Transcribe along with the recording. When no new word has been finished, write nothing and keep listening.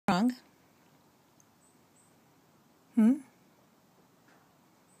wrong?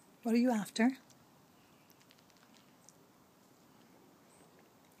 What are you after?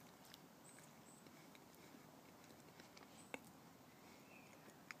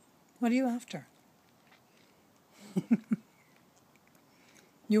 What are you after?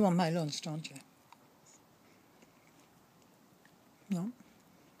 You want my lunch, don't you? No?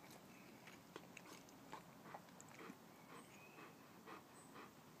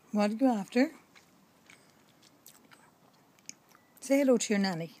 What are you after? Say hello to your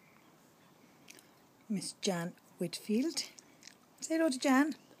nanny. Miss Jan Whitfield. Say hello to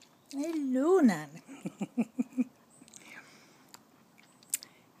Jan. Hello, Nan.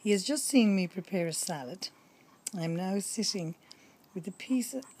 He has just seen me prepare a salad. I'm now sitting with a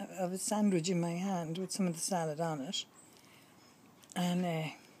piece of a sandwich in my hand with some of the salad on it.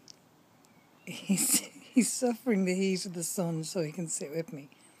 And he's suffering the heat of the sun so he can sit with me.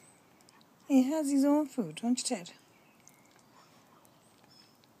 He has his own food, don't you, Ted?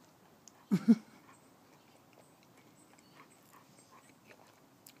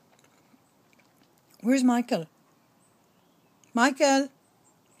 Where's Michael? Michael!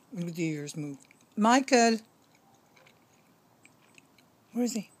 With the ears move. Michael! Where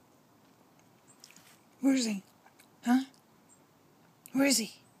is he? Where is he? Huh? Where is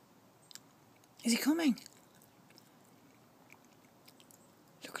he? Is he coming?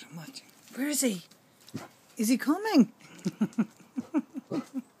 Look at him watching. Where is he? Is he coming?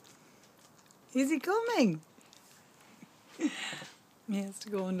 Is he coming? He has to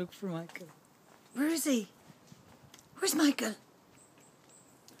go and look for Michael. Where is he? Where's Michael?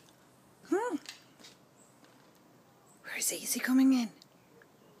 Where is he? Is he coming in?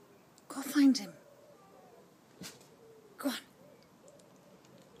 Go find him. Go on.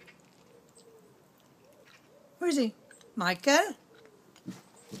 Where is he? Michael?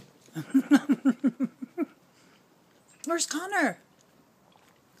 Where's Connor?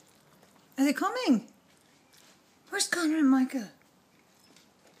 Are they coming? Where's Connor and Michael?